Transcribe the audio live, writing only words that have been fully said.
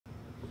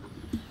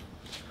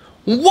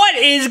What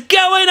is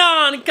going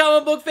on,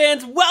 comic book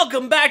fans?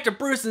 Welcome back to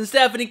Bruce and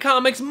Stephanie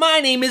Comics. My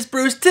name is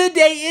Bruce.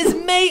 Today is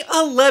May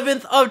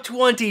 11th of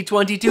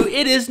 2022.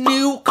 It is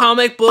new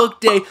comic book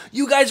day.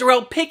 You guys are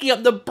out picking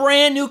up the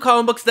brand new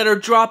comic books that are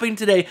dropping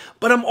today,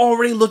 but I'm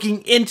already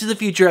looking into the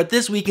future at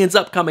this weekend's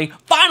upcoming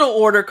final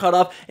order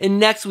cutoff and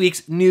next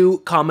week's new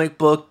comic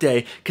book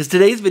day, because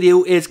today's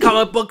video is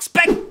comic book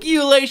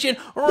speculation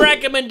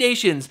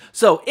recommendations.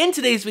 So in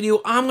today's video,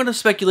 I'm going to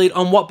speculate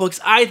on what books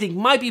I think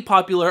might be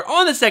popular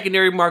on the secondary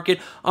market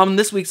on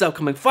this week's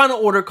upcoming final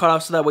order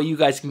cutoff, so that way you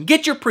guys can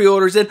get your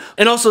pre-orders in,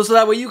 and also so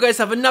that way you guys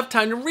have enough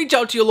time to reach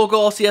out to your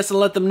local LCS and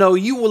let them know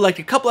you would like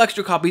a couple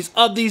extra copies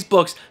of these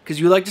books, because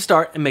you like to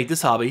start and make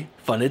this hobby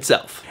fun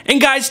itself.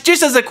 And guys,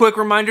 just as a quick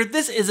reminder,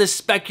 this is a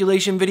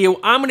speculation video.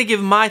 I'm going to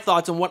give my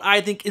thoughts on what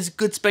I think is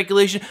good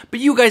speculation,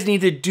 but you guys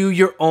need to do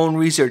your own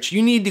research.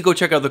 You need to go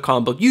check out the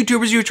comic book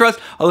YouTubers you trust,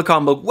 other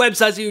comic book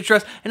websites that you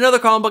trust, and other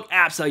comic book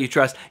apps that you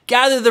trust.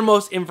 Gather the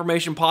most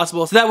information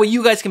possible so that way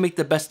you guys can make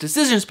the best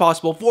decisions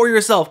possible for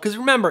yourself, because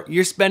remember,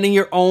 you're spending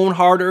your own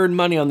hard-earned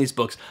money on these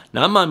books.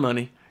 Not my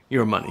money,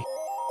 your money.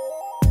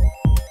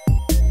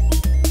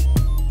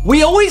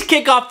 We always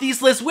kick off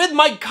these lists with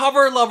my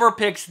cover lover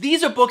picks.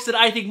 These are books that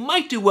I think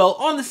might do well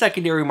on the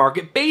secondary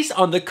market based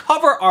on the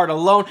cover art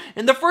alone.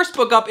 And the first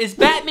book up is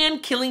Batman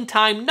Killing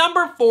Time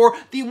 #4,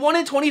 the 1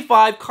 in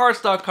 25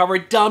 cardstock cover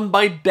done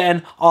by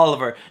Ben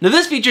Oliver. Now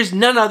this features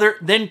none other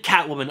than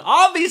Catwoman.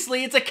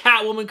 Obviously it's a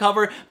Catwoman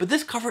cover, but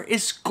this cover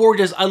is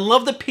gorgeous. I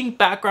love the pink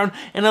background,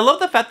 and I love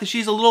the fact that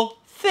she's a little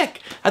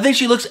thick. I think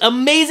she looks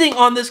amazing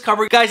on this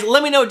cover. Guys,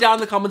 let me know down in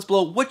the comments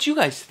below what you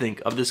guys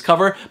think of this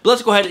cover, but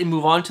let's go ahead and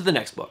move on to the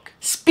next book.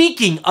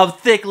 Speaking of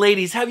thick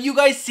ladies, have you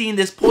guys seen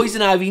this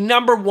Poison Ivy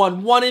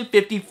 #1 1 in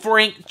 50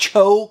 Frank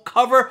Cho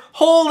cover?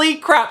 Holy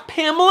crap,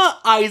 Pamela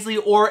Isley,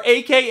 or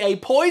aka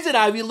Poison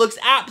Ivy, looks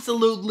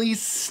absolutely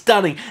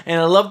stunning, and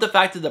I love the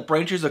fact that the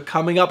branches are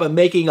coming up and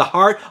making a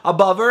heart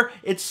above her.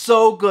 It's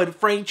so good.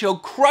 Frank Cho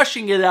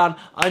crushing it on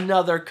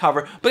another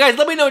cover. But guys,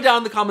 let me know down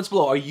in the comments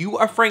below, are you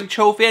a Frank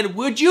Cho fan?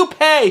 Would you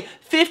pay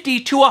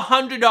 $50 to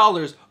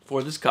 $100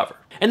 for this cover?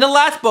 And the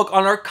last book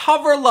on our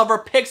cover lover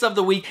picks of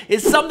the week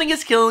is Something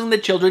is Killing the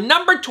Children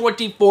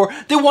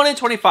 #24, the 1 in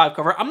 25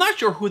 cover. I'm not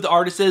sure who the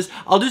artist is.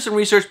 I'll do some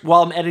research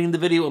while I'm editing the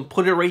video and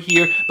put it right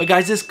here. But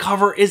guys, this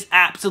cover is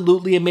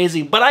absolutely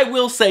amazing. But I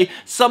will say,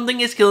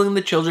 Something is Killing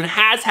the Children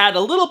has had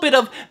a little bit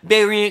of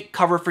variant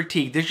cover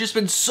fatigue. There's just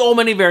been so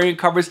many variant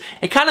covers.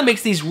 It kind of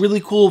makes these really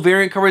cool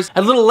variant covers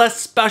a little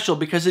less special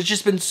because there's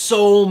just been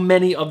so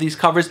many of these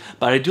covers.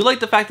 But I do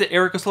like the fact that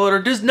Erica Slaughter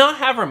does not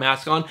have her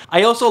mask on.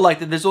 I also like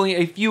that there's only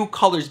a few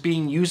colors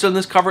being used on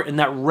this cover, and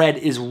that red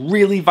is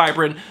really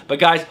vibrant. But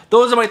guys,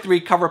 those are my 3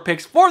 cover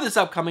picks for this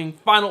upcoming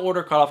final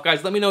order cutoff.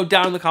 Guys, let me know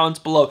down in the comments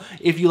below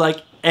if you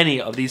like any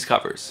of these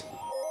covers.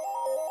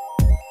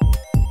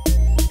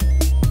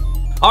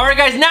 Alright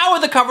guys, now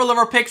with the cover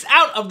lover picks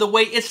out of the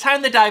way, it's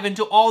time to dive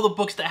into all the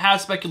books that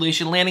have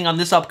speculation landing on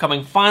this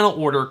upcoming final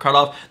order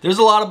cutoff. There's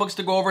a lot of books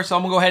to go over, so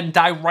I'm gonna go ahead and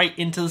dive right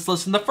into this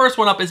list. And the first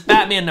one up is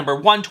Batman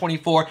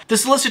 #124. The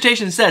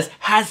solicitation says,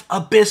 has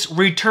Abyss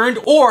returned,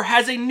 or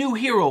has a new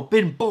hero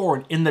been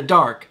born in the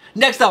dark?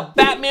 Next up,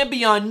 Batman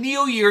Beyond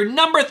Neo Year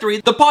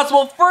 #3, the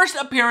possible first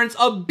appearance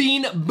of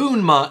Bean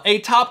Boonma, a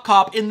top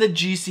cop in the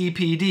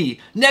GCPD.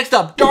 Next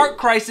up, Dark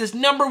Crisis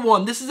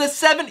 #1. This is a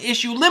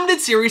 7-issue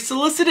limited series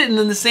solicited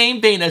in the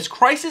same vein as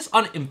Crisis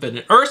on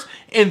Infinite Earths,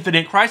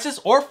 Infinite Crisis,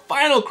 or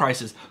Final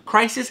Crisis.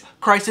 Crisis,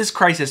 Crisis,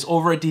 Crisis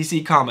over at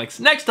DC Comics.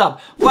 Next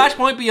up,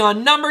 Flashpoint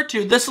Beyond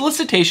 #2. The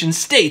solicitation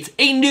states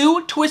a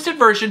new, twisted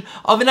version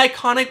of an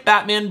iconic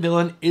Batman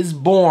villain is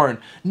born.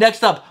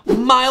 Next up,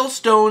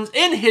 Milestones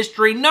in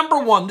History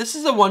 #1. This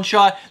is a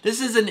one-shot. This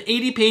is an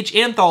 80-page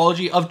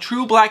anthology of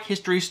true Black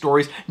history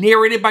stories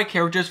narrated by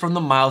characters from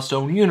the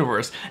Milestone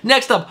universe.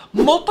 Next up,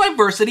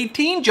 Multiversity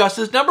Teen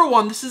Justice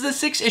 #1. This is a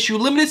 6-issue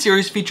limited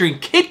series featuring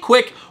Kid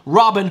Quick,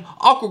 Robin,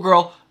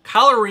 Aquagirl,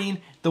 Colorine,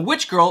 the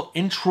Witch Girl,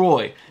 and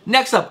Troy.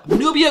 Next up,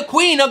 Nubia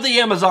Queen of the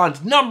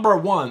Amazons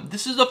 #1.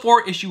 This is a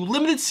 4-issue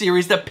limited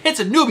series that pits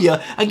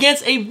Nubia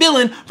against a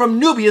villain from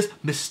Nubia's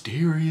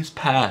mysterious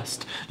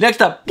past.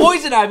 Next up,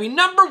 Poison Ivy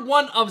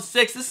 #1 of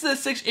 6. This is a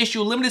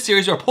 6-issue limited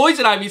series where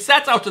Poison Ivy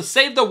sets out to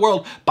save the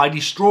world by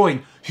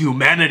destroying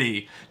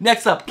humanity.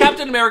 Next up,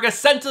 Captain America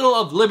Sentinel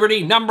of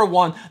Liberty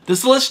 #1. The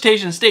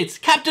solicitation states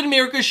Captain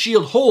America's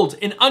shield holds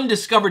an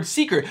undiscovered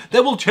secret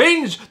that will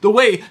change the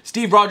way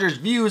Steve Rogers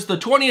views the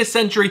 20th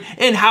century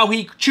and how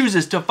he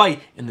chooses to fight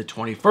in the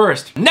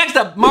 21st. Next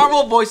up,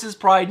 Marvel Voices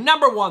Pride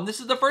 #1. This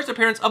is the first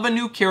appearance of a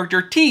new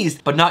character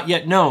teased but not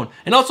yet known,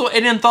 and also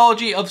an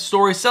anthology of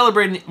stories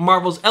celebrating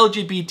Marvel's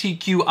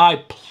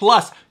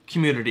LGBTQI+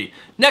 community.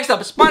 Next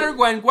up,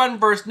 Spider-Gwen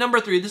Gwenverse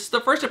 #3. This is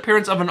the first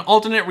appearance of an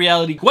alternate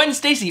reality Gwen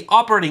Stacy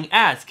operating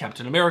as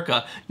Captain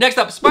America. Next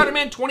up,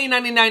 Spider-Man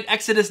 2099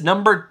 Exodus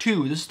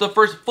 #2. This is the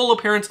first full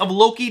appearance of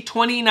Loki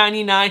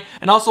 2099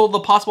 and also the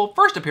possible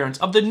first appearance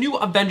of the new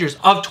Avengers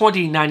of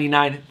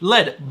 2099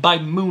 led by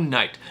Moon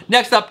Knight.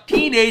 Next up,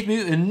 Teenage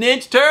Mutant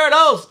Ninja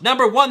Turtles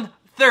 #1.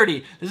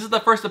 30. This is the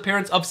first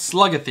appearance of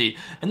Sluggathy.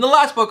 And the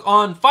last book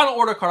on Final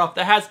Order Cutoff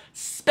that has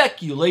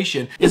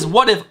speculation is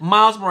What If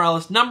Miles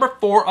Morales, number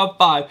 4 of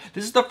 5.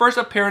 This is the first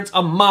appearance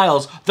of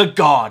Miles, the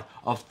God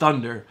of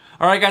Thunder.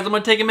 Alright guys, I'm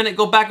going to take a minute,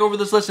 go back over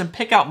this list and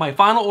pick out my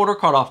Final Order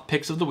Cutoff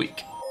picks of the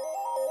week.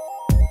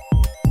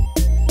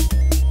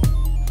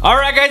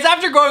 Alright guys,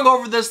 after going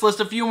over this list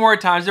a few more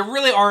times, there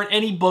really aren't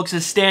any books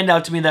that stand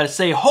out to me that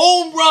say,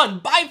 home run,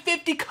 buy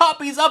 50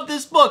 copies of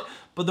this book.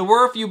 But there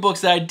were a few books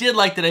that I did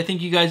like that I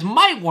think you guys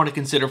might want to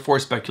consider for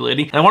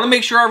speculating. And I want to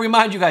make sure I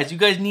remind you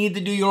guys need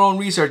to do your own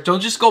research. Don't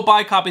just go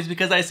buy copies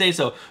because I say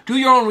so. Do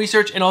your own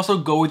research and also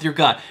go with your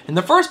gut. And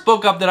the first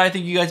book up that I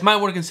think you guys might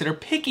want to consider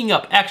picking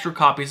up extra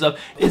copies of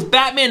is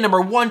Batman number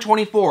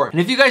 124. And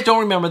if you guys don't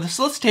remember, the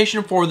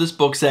solicitation for this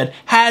book said,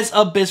 has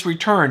Abyss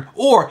returned?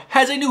 Or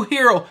has a new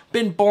hero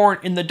been born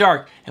in the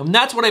dark? And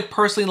that's what I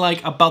personally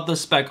like about the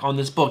spec on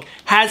this book.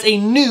 Has a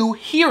new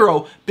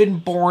hero been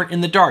born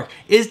in the dark?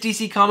 Is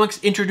DC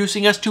Comics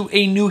introducing us to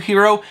a new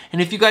hero?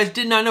 And if you guys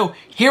did not know,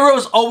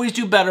 heroes always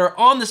do better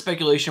on the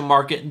speculation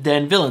market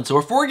than villains. So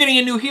if we're getting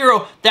a new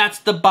hero, that's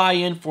the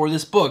buy-in for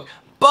this book.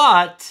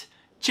 But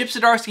Chip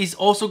Zdarsky is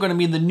also going to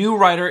be the new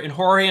writer, and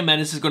Jorge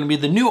Jimenez is going to be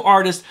the new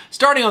artist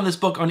starting on this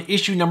book on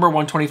issue number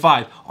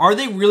 125. Are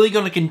they really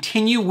going to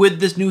continue with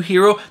this new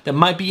hero that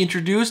might be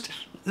introduced?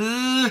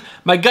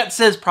 My gut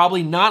says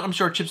probably not. I'm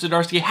sure Chip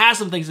Zdarsky has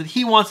some things that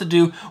he wants to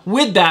do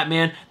with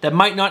Batman that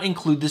might not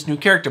include this new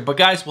character. But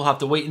guys, we'll have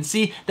to wait and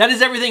see. That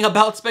is everything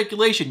about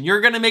speculation.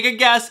 You're going to make a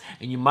guess,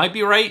 and you might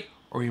be right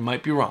or you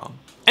might be wrong.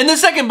 And the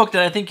second book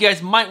that I think you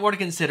guys might want to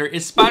consider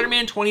is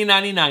Spider-Man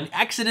 2099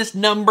 Exodus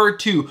number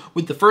 2,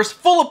 with the first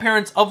full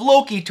appearance of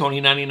Loki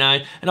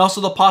 2099 and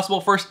also the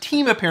possible first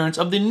team appearance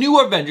of the new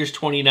Avengers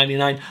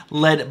 2099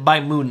 led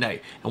by Moon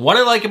Knight. And what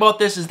I like about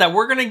this is that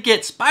we're going to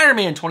get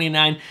Spider-Man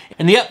 29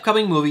 in the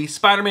upcoming movie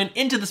Spider-Man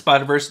Into the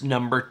Spider-Verse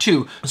number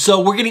 2.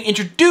 So we're getting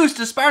introduced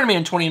to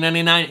Spider-Man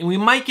 2099 and we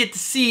might get to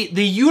see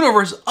the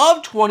universe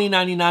of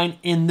 2099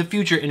 in the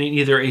future, in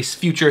either a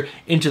future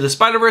Into the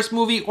Spider-Verse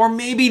movie or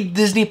maybe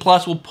Disney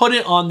Plus will put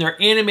it on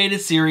their animated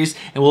series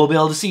and we'll be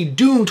able to see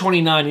Doom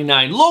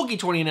 2099, Loki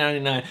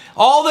 2099,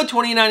 all the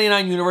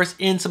 2099 universe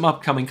in some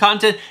upcoming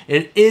content.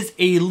 It is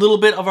a little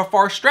bit of a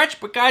far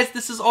stretch, but guys,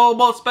 this is all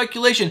about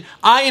speculation.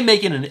 I am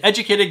making an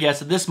educated guess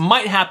that this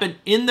might happen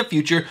in the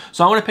future,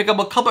 so I'm going to pick up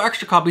a couple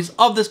extra copies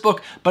of this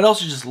book, but I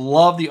also just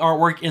love the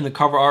artwork and the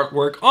cover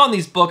artwork on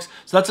these books,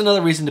 so that's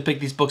another reason to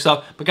pick these books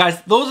up. But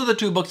guys, those are the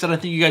two books that I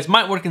think you guys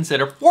might want to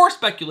consider for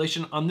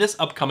speculation on this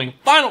upcoming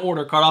Final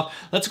Order Cutoff.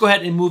 Let's go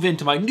ahead and move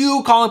into my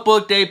new comic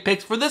book day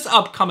picks for this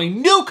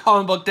upcoming new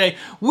comic book day,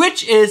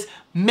 which is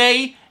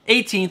May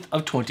 18th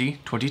of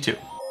 2022.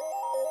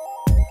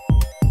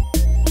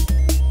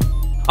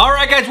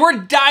 Alright guys, we're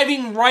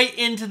diving right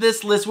into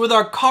this list with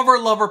our cover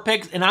lover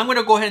picks, and I'm going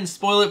to go ahead and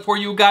spoil it for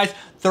you guys.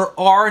 There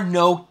are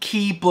no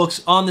key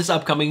books on this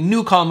upcoming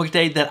new comic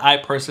day that I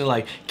personally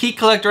like. Key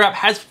Collector app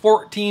has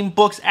 14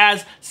 books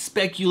as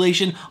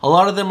speculation. A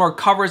lot of them are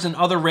covers and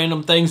other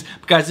random things.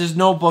 But guys, there's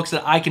no books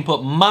that I can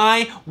put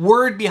my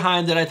word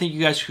behind that I think you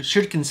guys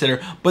should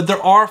consider. But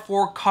there are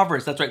 4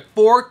 covers. That's right,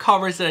 4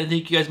 covers that I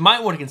think you guys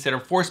might want to consider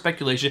for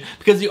speculation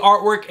because the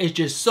artwork is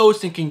just so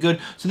stinking good.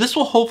 So this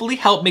will hopefully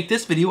help make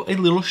this video a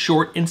little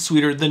short and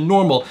sweeter than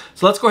normal.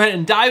 So let's go ahead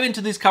and dive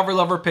into these cover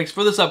lover picks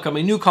for this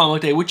upcoming new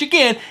comic day, which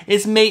again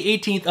is May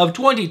 18th of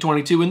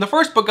 2022. And the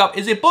first book up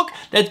is a book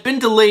that's been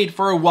delayed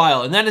for a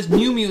while, and that is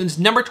New Mutants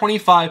number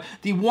 25,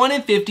 the 1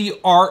 in 50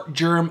 art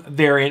germ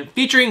variant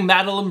featuring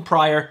Madeline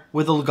Pryor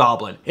with a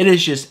goblin. It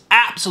is just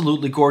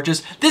absolutely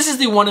gorgeous. This is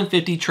the 1 in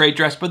 50 trade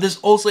dress, but there's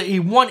also a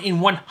 1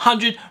 in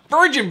 100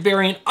 virgin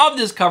variant of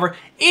this cover.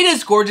 It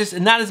is gorgeous,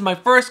 and that is my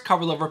first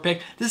cover lover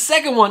pick. The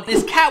second one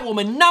is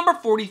Catwoman number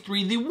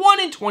 43, the 1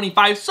 in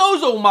 25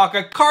 Sozo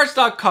Maka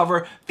cardstock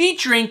cover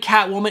featuring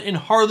Catwoman and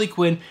Harley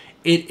Quinn.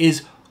 It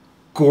is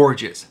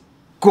gorgeous.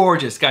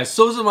 Gorgeous, guys.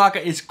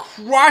 Sozumaka is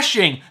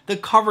crushing the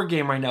cover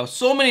game right now.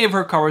 So many of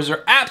her covers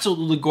are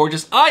absolutely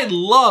gorgeous. I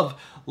love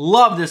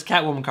this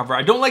Catwoman cover.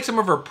 I don't like some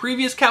of her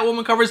previous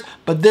Catwoman covers,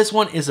 but this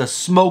one is a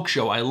smoke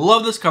show. I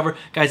love this cover.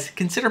 Guys,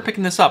 consider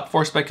picking this up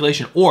for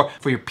speculation or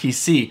for your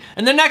PC.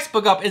 And the next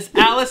book up is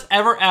Alice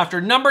Ever After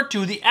number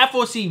 2, the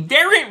FOC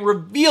variant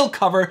reveal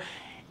cover.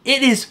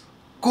 It is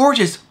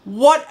gorgeous.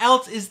 What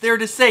else is there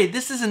to say?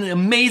 This is an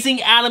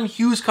amazing Adam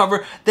Hughes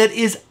cover that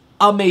is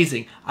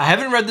amazing. I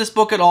haven't read this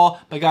book at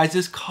all, but guys,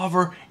 this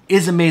cover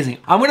is amazing.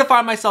 I'm gonna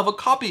find myself a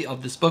copy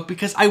of this book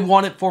because I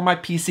want it for my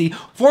PC,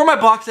 for my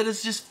box that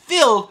is just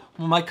filled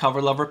with my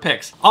cover lover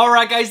picks.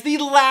 Alright guys, the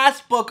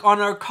last book on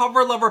our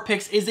cover lover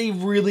picks is a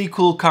really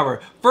cool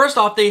cover. First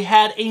off, they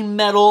had a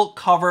metal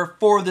cover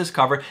for this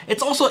cover.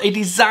 It's also a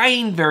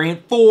design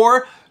variant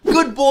for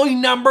Good Boy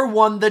number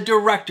 1, the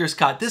director's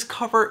cut. This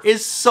cover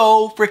is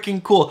so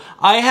freaking cool.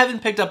 I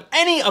haven't picked up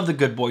any of the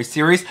Good Boy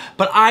series,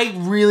 but I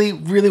really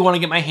want to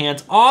get my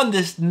hands on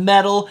this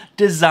metal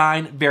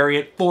design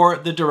variant for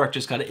the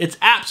director's cut. It's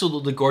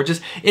absolutely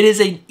gorgeous. It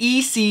is an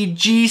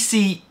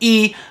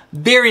ECGCE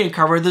variant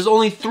cover. There's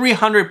only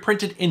 300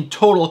 printed in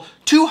total,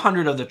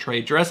 200 of the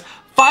trade dress,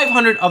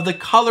 500 of the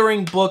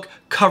coloring book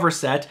cover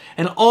set,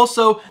 and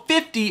also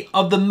 50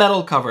 of the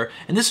metal cover.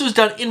 And this was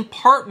done in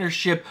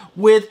partnership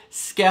with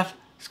Skeff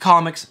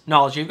Comics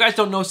Knowledge. If you guys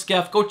don't know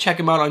Skeff, go check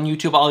him out on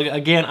YouTube.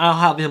 I'll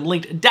have him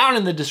linked down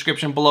in the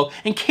description below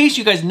in case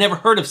you guys never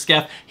heard of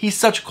Skeff. He's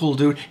such a cool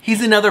dude.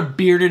 He's another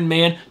bearded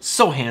man,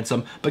 so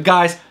handsome. But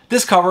guys,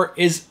 this cover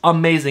is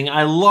amazing.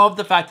 I love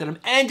the fact that I'm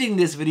ending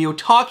this video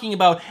talking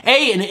about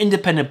an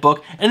independent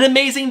book, an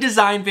amazing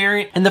design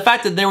variant, and the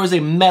fact that there was a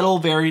metal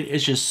variant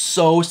is just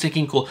so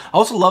stinking cool. I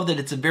also love that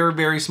it's a very,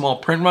 very small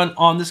print run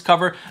on this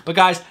cover. But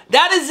guys,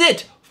 that is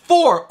it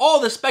for all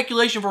the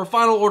speculation for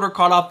Final Order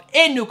Caught Up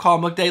and New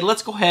Comic Book Day.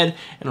 Let's go ahead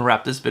and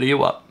wrap this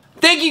video up.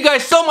 Thank you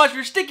guys so much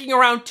for sticking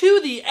around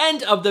to the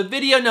end of the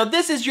video. Now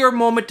this is your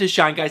moment to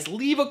shine, guys.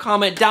 Leave a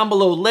comment down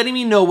below letting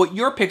me know what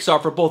your picks are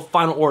for both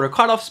Final Order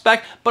Cutoff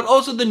spec, but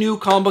also the New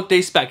Comic Book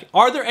Day spec.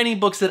 Are there any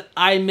books that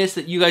I missed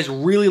that you guys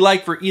really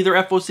like for either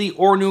FOC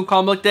or New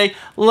Comic Book Day?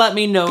 Let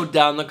me know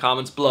down in the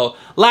comments below.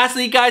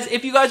 Lastly, guys,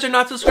 if you guys are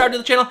not subscribed to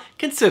the channel,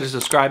 consider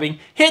subscribing.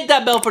 Hit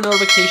that bell for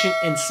notification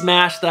and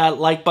smash that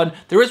like button.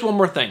 There is one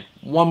more thing.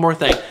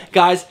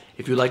 Guys,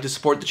 if you'd like to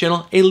support the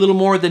channel a little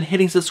more than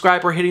hitting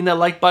subscribe or hitting that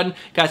like button,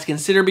 guys,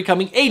 consider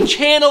becoming a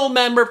channel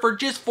member for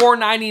just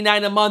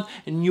 $4.99 a month.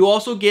 And you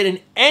also get an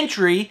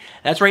entry,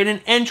 that's right,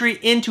 an entry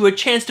into a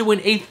chance to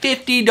win a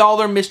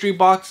 $50 mystery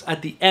box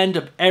at the end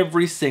of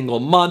every single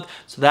month.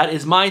 So that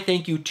is my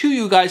thank you to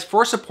you guys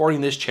for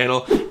supporting this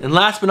channel. And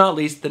last but not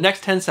least, the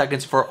next 10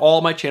 seconds for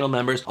all my channel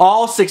members,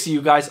 all 6 of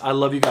you guys. I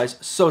love you guys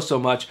so, so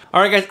much.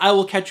 All right, guys, I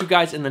will catch you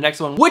guys in the next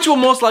one, which will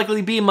most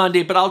likely be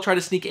Monday, but I'll try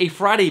to sneak a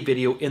Friday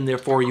video in there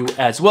for you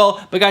as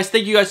well. But guys,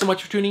 thank you guys so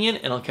much for tuning in,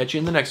 and I'll catch you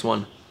in the next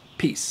one.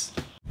 Peace.